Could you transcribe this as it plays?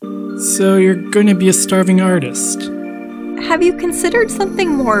So you're going to be a starving artist. Have you considered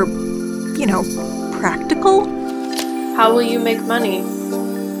something more, practical? How will you make money?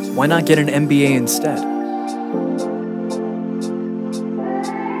 Why not get an MBA instead?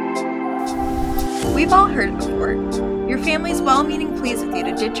 We've all heard it before. Your family's well-meaning pleas with you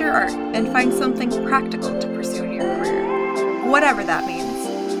to ditch your art and find something practical to pursue in your career, whatever that means.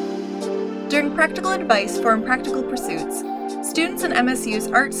 During Practical Advice for Impractical Pursuits, students in MSU's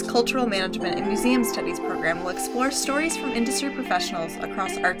Arts, Cultural Management, and Museum Studies program will explore stories from industry professionals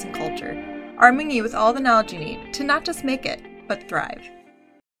across arts and culture, arming you with all the knowledge you need to not just make it, but thrive.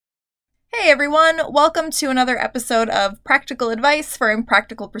 Hey everyone, welcome to another episode of Practical Advice for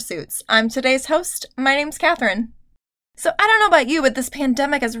Impractical Pursuits. I'm today's host. My name's Katherine. So I don't know about you, but this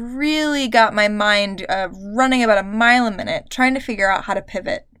pandemic has really got my mind running about a mile a minute, trying to figure out how to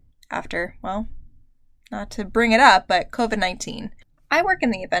pivot after, well, not to bring it up, but COVID-19. I work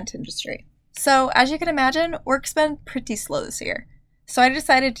in the event industry. So as you can imagine, work's been pretty slow this year. So I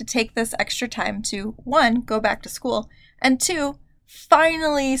decided to take this extra time to, 1, go back to school, and 2,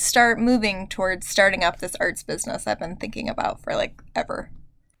 finally start moving towards starting up this arts business I've been thinking about for ever.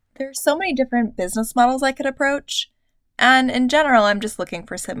 There's so many different business models I could approach, and in general, I'm just looking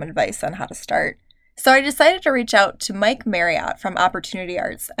for some advice on how to start. So I decided to reach out to Mike Marriott from Opportunity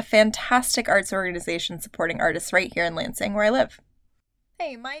Arts, a fantastic arts organization supporting artists right here in Lansing, where I live.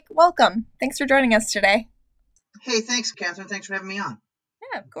 Hey, Mike, welcome. Thanks for joining us today. Hey, thanks, Katherine. Thanks for having me on.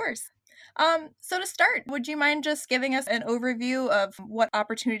 Yeah, of course. So to start, would you mind just giving us an overview of what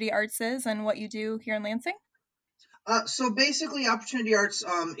Opportunity Arts is and what you do here in Lansing? So basically, Opportunity Arts,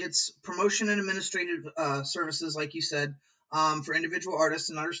 it's promotion and administrative services, like you said, for individual artists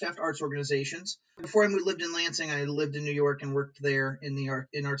and understaffed arts organizations. Before I lived in Lansing, I lived in New York and worked there in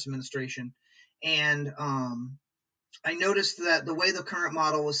arts administration. And I noticed that the way the current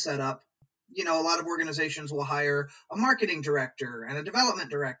model was set up, a lot of organizations will hire a marketing director and a development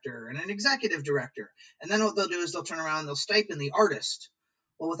director and an executive director. And then what they'll do is they'll turn around and they'll stipend the artist.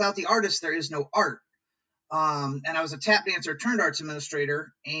 Well, without the artist, there is no art. And I was a tap dancer turned arts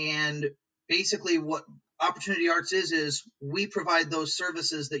administrator. And basically what Opportunity Arts is we provide those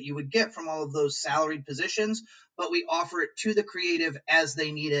services that you would get from all of those salaried positions, but we offer it to the creative as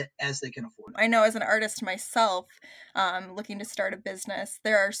they need it, as they can afford it. I know as an artist myself, looking to start a business,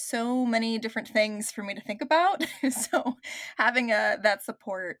 there are so many different things for me to think about. So having that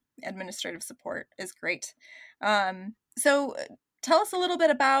support, administrative support, is great. So tell us a little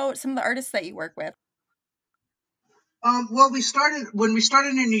bit about some of the artists that you work with. Well, when we started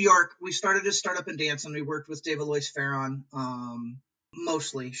in New York, we started as Startup and Dance, and we worked with Dave Alois Farron,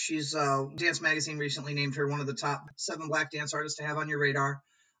 mostly. She's, Dance Magazine recently named her one of the top 7 Black dance artists to have on your radar.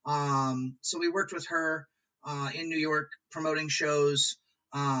 So we worked with her, in New York, promoting shows,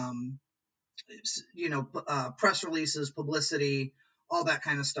 press releases, publicity, all that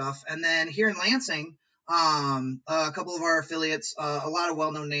kind of stuff. And then here in Lansing, a couple of our affiliates, a lot of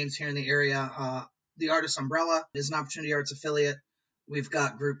well-known names here in the area, the Artist Umbrella is an Opportunity Arts affiliate. We've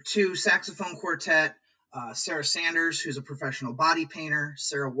got Group 2 Saxophone Quartet, Sarah Sanders, who's a professional body painter,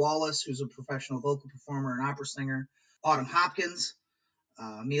 Sarah Wallace, who's a professional vocal performer and opera singer, Autumn Hopkins,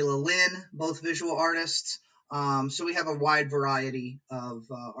 Mila Lynn, both visual artists. So we have a wide variety of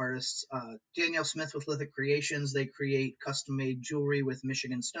artists. Danielle Smith with Lithic Creations, they create custom-made jewelry with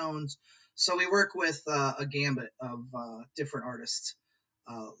Michigan stones. So we work with a gambit of different artists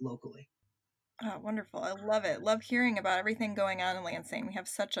locally. Oh, wonderful. I love it. Love hearing about everything going on in Lansing. We have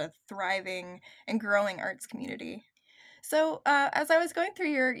such a thriving and growing arts community. So as I was going through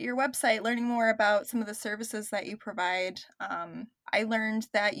your website, learning more about some of the services that you provide, I learned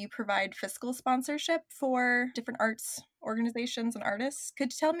that you provide fiscal sponsorship for different arts organizations and artists.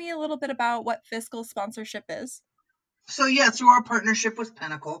 Could you tell me a little bit about what fiscal sponsorship is? So yeah, through our partnership with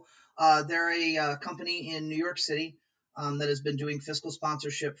Pinnacle, they're a company in New York City that has been doing fiscal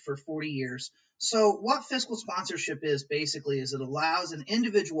sponsorship for 40 years. So what fiscal sponsorship is basically is it allows an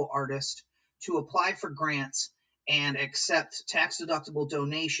individual artist to apply for grants and accept tax-deductible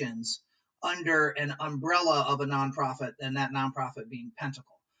donations under an umbrella of a nonprofit, and that nonprofit being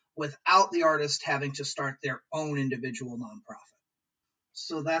Pinnacle, without the artist having to start their own individual nonprofit.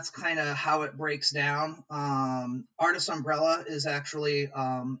 So that's kind of how it breaks down. Artist Umbrella is actually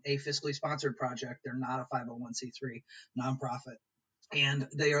a fiscally sponsored project. They're not a 501c3 nonprofit. And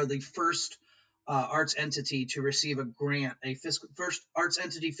they are the first arts entity to receive a grant, first arts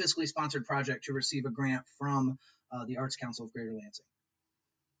entity fiscally sponsored project to receive a grant from the Arts Council of Greater Lansing.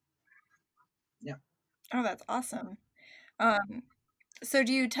 Yeah. Oh, that's awesome. So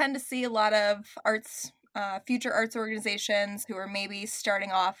do you tend to see a lot of arts future arts organizations who are maybe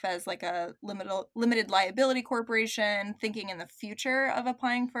starting off as like a limited liability corporation, thinking in the future of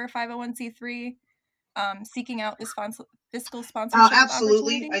applying for a 501c3, seeking out this fiscal sponsorship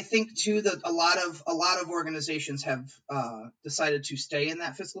Absolutely. opportunity? I think too that a lot of organizations have decided to stay in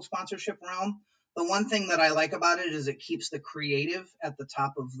that fiscal sponsorship realm. The one thing that I like about it is it keeps the creative at the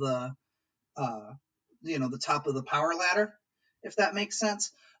top of the the top of the power ladder, if that makes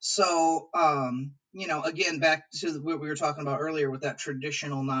sense. So, again, back to what we were talking about earlier with that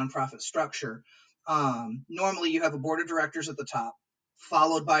traditional nonprofit structure. Normally, you have a board of directors at the top,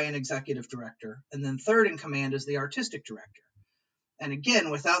 followed by an executive director, and then third in command is the artistic director. And again,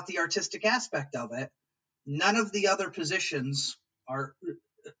 without the artistic aspect of it, none of the other positions are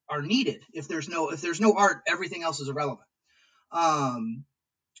needed. If there's no art, everything else is irrelevant.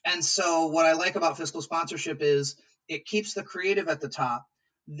 And so what I like about fiscal sponsorship is it keeps the creative at the top.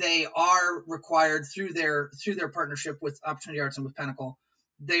 They are required through their partnership with Opportunity Arts and with Pinnacle.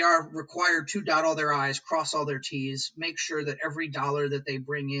 They are required to dot all their I's, cross all their T's, make sure that every dollar that they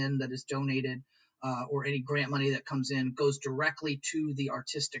bring in that is donated or any grant money that comes in goes directly to the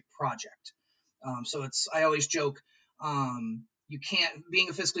artistic project. So I always joke, you can't, being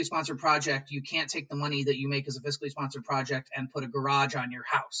a fiscally sponsored project, you can't take the money that you make as a fiscally sponsored project and put a garage on your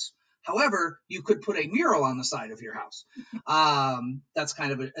house. However, you could put a mural on the side of your house. That's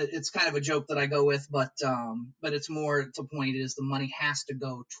kind of a joke that I go with, but it's more to point is the money has to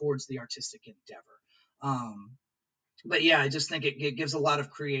go towards the artistic endeavor. But yeah, I just think it gives a lot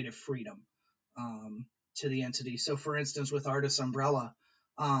of creative freedom to the entity. So for instance, with Artists Umbrella,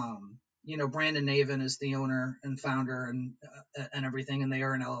 Brandon Navin is the owner and founder and everything, and they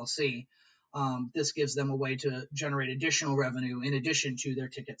are an LLC. This gives them a way to generate additional revenue in addition to their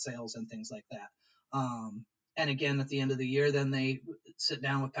ticket sales and things like that. And again, at the end of the year, then they sit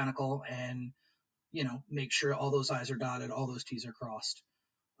down with Pinnacle and, make sure all those I's are dotted, all those T's are crossed.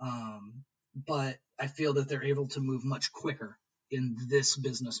 But I feel that they're able to move much quicker in this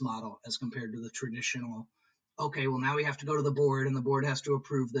business model as compared to the traditional, okay, well, now we have to go to the board and the board has to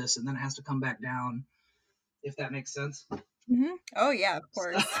approve this and then it has to come back down, if that makes sense. Mm-hmm. Oh, yeah, of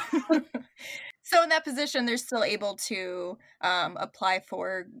course. So in that position, they're still able to apply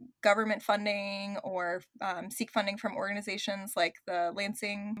for government funding or seek funding from organizations like the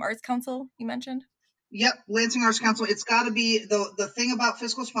Lansing Arts Council you mentioned? Yep, Lansing Arts Council. It's got to be the thing about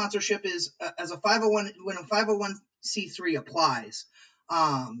fiscal sponsorship is as a 501 when a 501c3 applies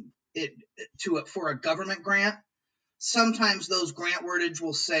for a government grant. Sometimes those grant wordage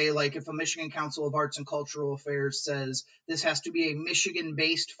will say, like, if a Michigan Council of Arts and Cultural Affairs says this has to be a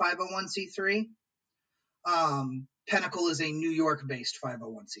Michigan-based 501c3, Pinnacle is a New York-based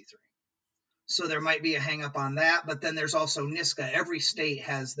 501c3. So there might be a hang up on that, but then there's also NISCA. Every state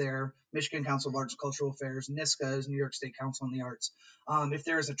has their Michigan Council of Arts and Cultural Affairs. NISCA is New York State Council on the Arts. If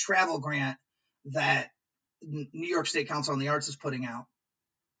there is a travel grant that New York State Council on the Arts is putting out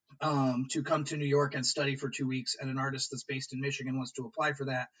to come to New York and study for 2 weeks, and an artist that's based in Michigan wants to apply for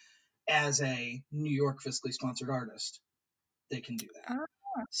that as a New York fiscally sponsored artist, they can do that.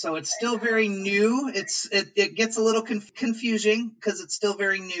 So it's still very new. It gets a little confusing because it's still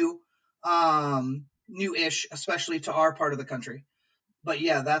very new. New-ish, especially to our part of the country. But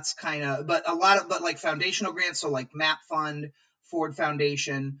yeah, that's kind of, but like foundational grants, so like MAP Fund, Ford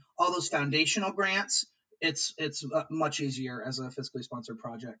Foundation, all those foundational grants, it's much easier as a fiscally sponsored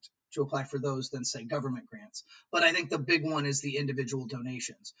project to apply for those than say government grants. But I think the big one is the individual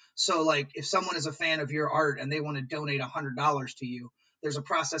donations. So like if someone is a fan of your art and they want to donate $100 to you, there's a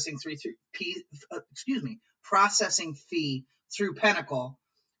processing fee through Pinnacle.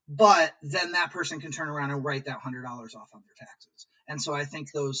 But then that person can turn around and write that $100 off on their taxes. And so I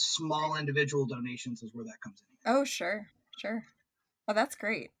think those small individual donations is where that comes in. Oh, sure. Oh, that's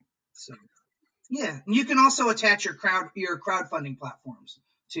great. So, yeah. You can also attach your crowdfunding platforms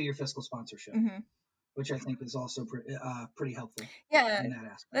to your fiscal sponsorship, which I think is also pretty helpful. Yeah, in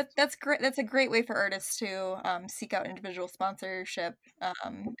that aspect. That's great. That's a great way for artists to seek out individual sponsorship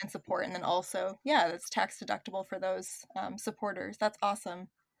and support. And then also, yeah, it's tax deductible for those supporters. That's awesome.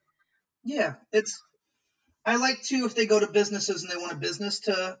 Yeah, I like to, if they go to businesses and they want a business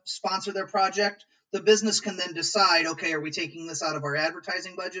to sponsor their project, the business can then decide, okay, are we taking this out of our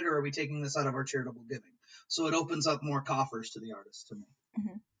advertising budget or are we taking this out of our charitable giving? So it opens up more coffers to the artist, to me.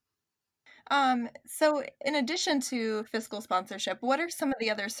 So in addition to fiscal sponsorship, what are some of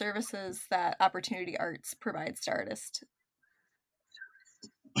the other services that Opportunity Arts provides to artists?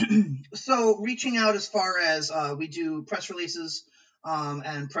 So reaching out as far as we do press releases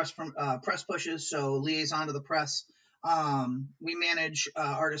and press pushes, so liaison to the press. We manage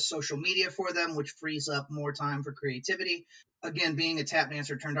artists' social media for them, which frees up more time for creativity. Again, being a tap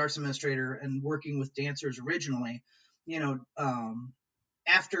dancer turned arts administrator and working with dancers originally, you know,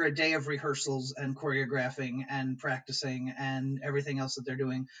 after a day of rehearsals and choreographing and practicing and everything else that they're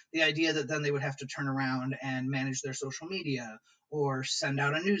doing, the idea that then they would have to turn around and manage their social media or send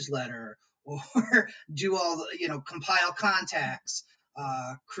out a newsletter or do all the, compile contacts,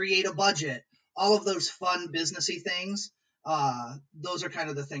 create a budget, all of those fun businessy things. Those are kind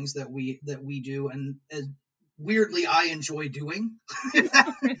of the things that we do, and weirdly I enjoy doing.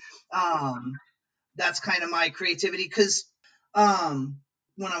 That's kind of my creativity, because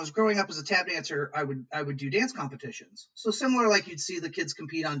when I was growing up as a tap dancer, I would do dance competitions. So similar, like you'd see the kids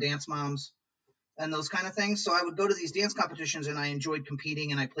compete on Dance Moms and those kind of things. So I would go to these dance competitions, and I enjoyed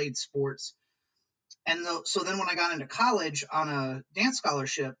competing, and I played sports. And so then when I got into college on a dance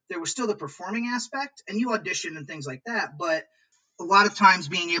scholarship, there was still the performing aspect, and you audition and things like that. But a lot of times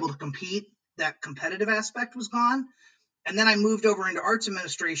being able to compete, that competitive aspect was gone. And then I moved over into arts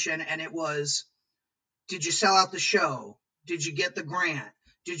administration, and it was, did you sell out the show? Did you get the grant?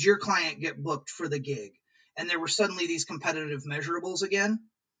 Did your client get booked for the gig? And there were suddenly these competitive measurables again.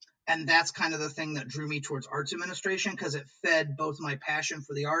 And that's kind of the thing that drew me towards arts administration, because it fed both my passion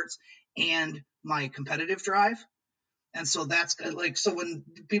for the arts and my competitive drive. And so that's like, so when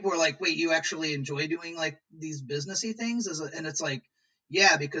people are like, wait, you actually enjoy doing like these businessy things? And it's like,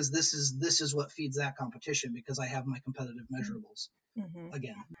 yeah, because this is what feeds that competition, because I have my competitive measurables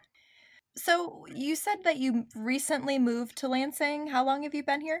again. So you said that you recently moved to Lansing. How long have you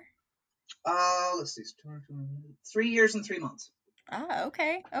been here? Let's see, 3 years and 3 months. Ah,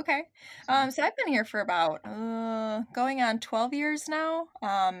 okay. So I've been here for about going on 12 years now.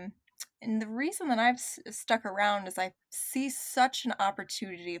 And the reason that I've stuck around is I see such an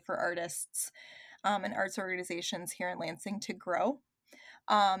opportunity for artists and arts organizations here in Lansing to grow.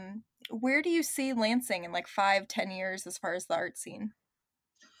 Where do you see Lansing in like 5-10 years as far as the art scene?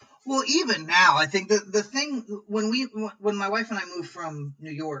 Well, even now, I think the thing when my wife and I moved from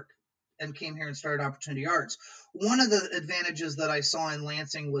New York and came here and started Opportunity Arts, one of the advantages that I saw in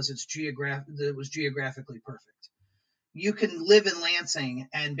Lansing was it was geographically perfect. You can live in Lansing,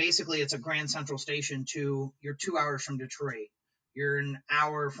 and basically it's a Grand Central Station to, you're 2 hours from Detroit. You're an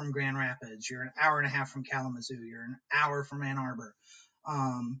hour from Grand Rapids. You're an hour and a half from Kalamazoo. You're an hour from Ann Arbor.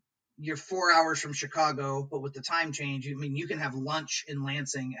 You're 4 hours from Chicago, but with the time change, you can have lunch in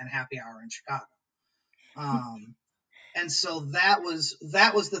Lansing and happy hour in Chicago. And so that was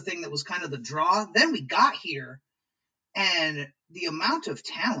the thing that was kind of the draw. Then we got here, and the amount of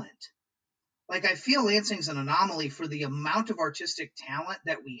talent, like I feel Lansing's an anomaly for the amount of artistic talent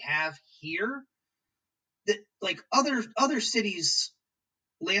that we have here, that like other cities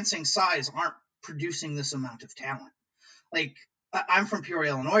Lansing size aren't producing this amount of talent. Like I'm from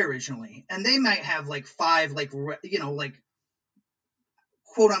Peoria, Illinois originally, and they might have like 5 like quote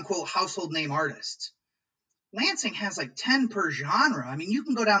unquote household name artists. Lansing has like 10 per genre. I mean, you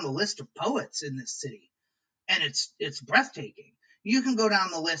can go down the list of poets in this city, and it's breathtaking. You can go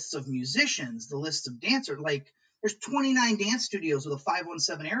down the lists of musicians, the lists of dancers. Like there's 29 dance studios with a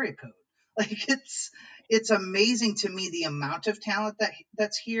 517 area code. Like it's amazing to me the amount of talent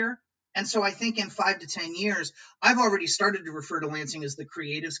that's here. And so I think in 5 to 10 years, I've already started to refer to Lansing as the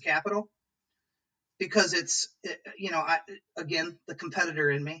creatives capital, because again, the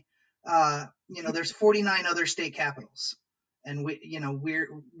competitor in me, there's 49 other state capitals, and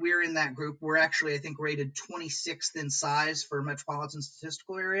we're in that group. We're actually, I think, rated 26th in size for metropolitan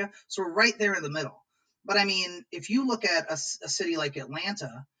statistical area. So we're right there in the middle. But I mean, if you look at a city like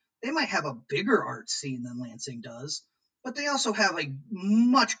Atlanta, they might have a bigger art scene than Lansing does, but they also have a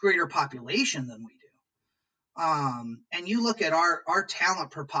much greater population than we do. And you look at our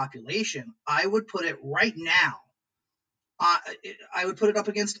talent per population, I would put it right now. I would put it up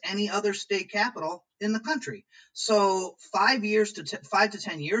against any other state capital in the country. So 5 to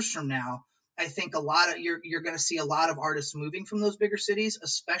 10 years from now, I think you're going to see a lot of artists moving from those bigger cities,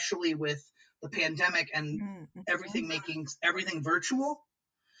 especially with the pandemic and everything making everything virtual.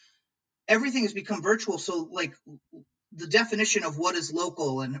 Everything has become virtual. So like the definition of what is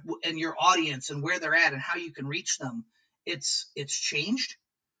local and your audience and where they're at and how you can reach them, it's changed.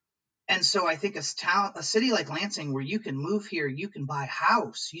 And so I think a city like Lansing, where you can move here, you can buy a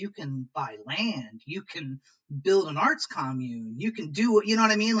house, you can buy land, you can build an arts commune, you can do, you know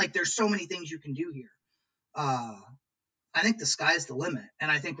what I mean? Like there's so many things you can do here. I think the sky's the limit, and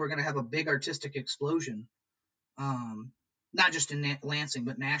I think we're going to have a big artistic explosion, not just in Lansing,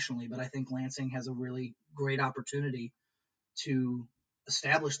 but nationally. But I think Lansing has a really great opportunity to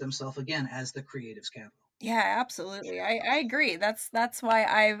establish themselves again as the creatives capital. Yeah, absolutely. I agree. That's why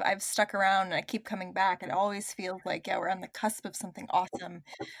I've stuck around and I keep coming back. It always feels like, yeah, we're on the cusp of something awesome.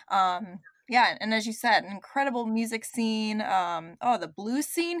 Yeah, and as you said, an incredible music scene. Oh, the blues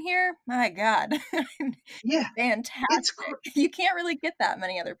scene here, my God, Yeah, it's fantastic. You can't really get that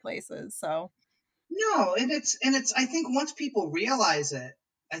many other places. So, no, and it's. I think once people realize it,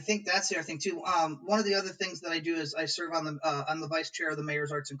 I think that's the other thing too. One of the other things that I do is I serve on the I'm the vice chair of the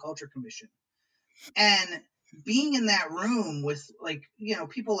Mayor's Arts and Culture Commission, and being in that room with like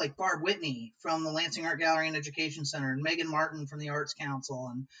people like Barb Whitney from the Lansing Art Gallery and Education Center and Megan Martin from the Arts Council,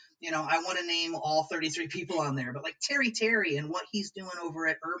 and I want to name all 33 people on there, but like Terry and what he's doing over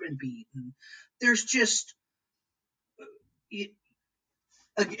at Urban Beat, and there's just it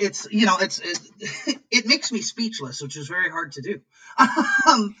makes me speechless, which is very hard to do.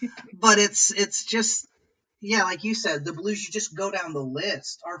 But it's just, yeah, like you said, the blues. You just go down the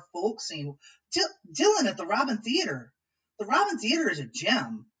list. Our folk scene, Dylan at the Robin Theater. The Robin Theater is a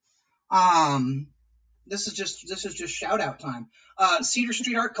gem. This is just shout out time. Cedar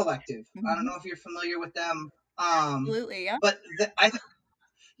Street Art Collective. I don't know if you're familiar with them. absolutely, yeah. But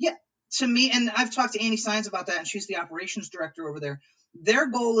yeah, to me, and I've talked to Annie Sines about that, and she's the operations director over there. Their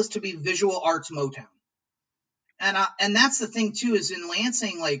goal is to be visual arts Motown, and that's the thing too. Is in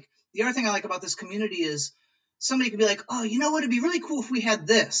Lansing, like the other thing I like about this community is somebody could be like, oh, you know what? It'd be really cool if we had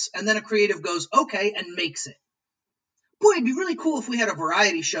this, and then a creative goes, okay, and makes it. Boy, it'd be really cool if we had a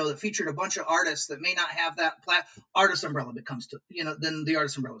variety show that featured a bunch of artists that may not have that artist umbrella that comes to then the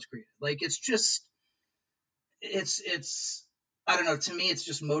artist umbrella is created. Like it's just it's I don't know. To me, it's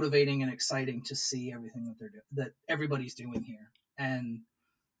just motivating and exciting to see everything that everybody's doing here, and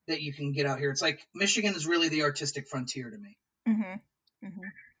that you can get out here. It's like Michigan is really the artistic frontier to me. Mm-hmm. Mm-hmm.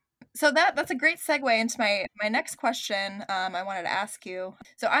 So that's a great segue into my next question. I wanted to ask you.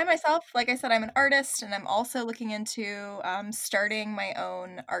 So I myself, like I said, I'm an artist, and I'm also looking into starting my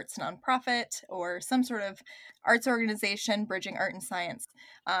own arts nonprofit or some sort of arts organization bridging art and science.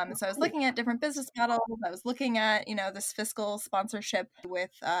 So I was looking at different business models. I was looking at this fiscal sponsorship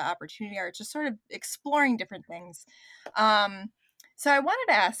with Opportunity Arts, just sort of exploring different things. So I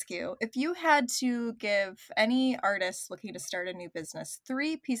wanted to ask you, if you had to give any artist looking to start a new business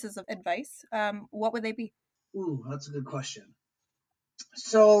 3 pieces of advice, what would they be? Ooh, that's a good question.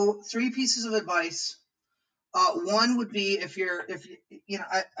 So 3 pieces of advice. One would be if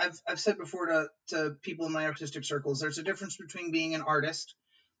I've said before to people in my artistic circles, there's a difference between being an artist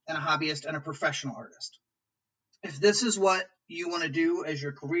and a hobbyist and a professional artist. If this is what you want to do as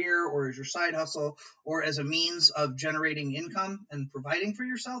your career or as your side hustle or as a means of generating income and providing for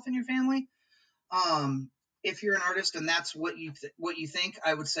yourself and your family, if you're an artist and that's what you think,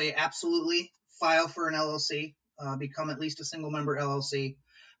 I would say absolutely file for an LLC, become at least a single member LLC,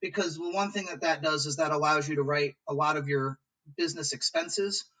 because the one thing that does is that allows you to write a lot of your business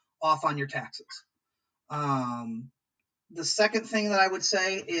expenses off on your taxes. The second thing that I would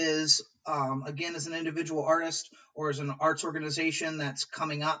say is, again, as an individual artist or as an arts organization that's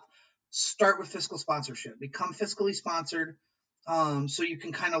coming up, start with fiscal sponsorship. Become fiscally sponsored, so you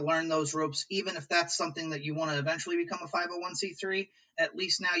can kind of learn those ropes. Even if that's something that you want to eventually become a 501c3, at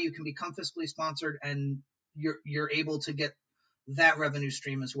least now you can become fiscally sponsored and you're able to get that revenue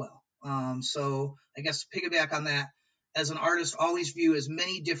stream as well. So I guess to piggyback on that, as an artist, always view as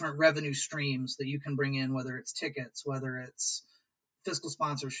many different revenue streams that you can bring in, whether it's tickets, whether it's fiscal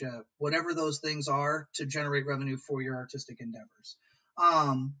sponsorship, whatever those things are, to generate revenue for your artistic endeavors.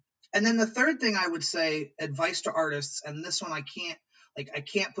 And then the third thing I would say, advice to artists, and this one I can't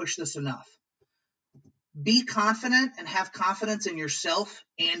push this enough. Be confident and have confidence in yourself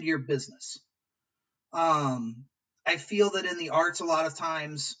and your business. I feel that in the arts, a lot of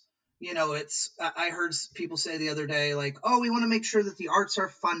times, I heard people say the other day, like, oh, we want to make sure that the arts are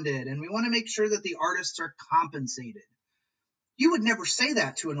funded and we want to make sure that the artists are compensated. You would never say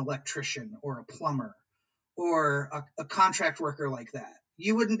that to an electrician or a plumber or a contract worker like that.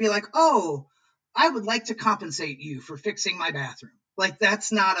 You wouldn't be like, oh, I would like to compensate you for fixing my bathroom. Like,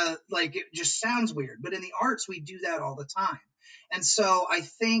 that's not it just sounds weird. But in the arts, we do that all the time. And so I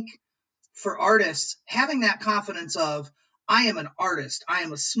think for artists, having that confidence of, I am an artist, I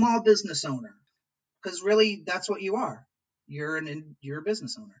am a small business owner, because really that's what you are. You're a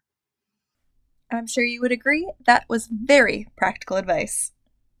business owner. I'm sure you would agree that was very practical advice.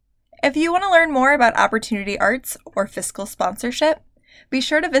 If you want to learn more about Opportunity Arts or fiscal sponsorship, be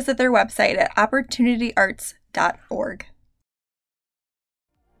sure to visit their website at opportunityarts.org.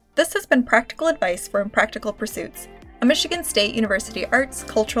 This has been Practical Advice for Impractical Pursuits, a Michigan State University Arts,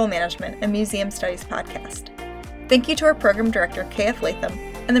 Cultural Management, and Museum Studies podcast. Thank you to our program director, K.F. Latham,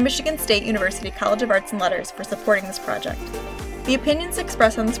 and the Michigan State University College of Arts and Letters for supporting this project. The opinions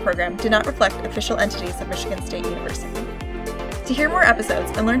expressed on this program do not reflect official entities of Michigan State University. To hear more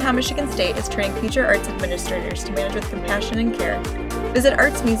episodes and learn how Michigan State is training future arts administrators to manage with compassion and care, visit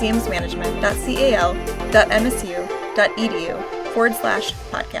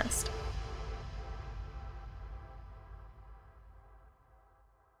artsmuseumsmanagement.cal.msu.edu/podcast.